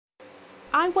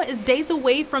Iowa is days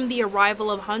away from the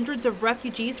arrival of hundreds of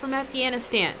refugees from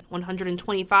Afghanistan.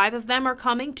 125 of them are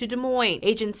coming to Des Moines.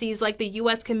 Agencies like the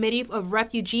U.S. Committee of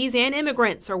Refugees and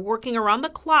Immigrants are working around the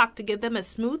clock to give them a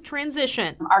smooth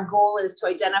transition. Our goal is to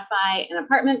identify an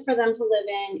apartment for them to live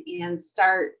in and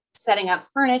start setting up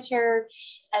furniture,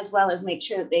 as well as make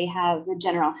sure that they have the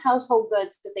general household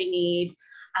goods that they need,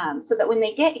 so that when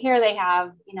they get here, they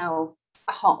have,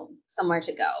 a home, somewhere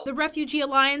to go. The Refugee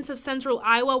Alliance of Central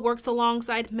Iowa works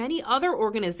alongside many other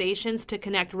organizations to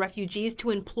connect refugees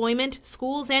to employment,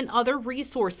 schools, and other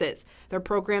resources. Their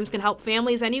programs can help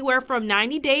families anywhere from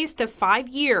 90 days to 5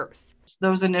 years.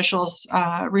 Those initial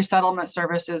resettlement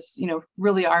services,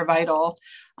 really are vital,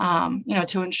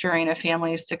 to ensuring a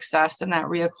family's success and that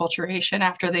reacculturation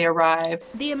after they arrive.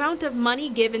 The amount of money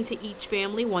given to each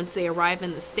family once they arrive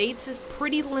in the States is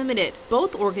pretty limited.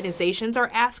 Both organizations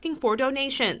are asking for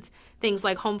donations, things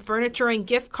like home furniture and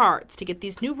gift cards to get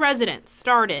these new residents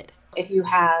started. If you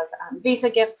have Visa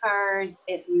gift cards,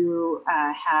 if you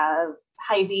have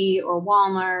Hy-Vee or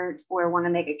Walmart, or want to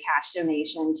make a cash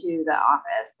donation to the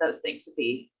office, those things would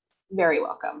be very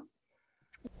welcome.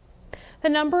 The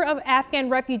number of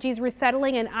Afghan refugees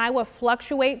resettling in Iowa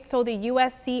fluctuates, so the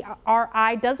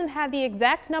USCRI doesn't have the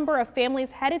exact number of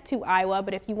families headed to Iowa,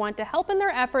 but if you want to help in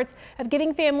their efforts of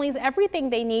getting families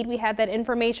everything they need, we have that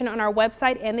information on our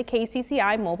website and the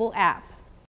KCCI mobile app.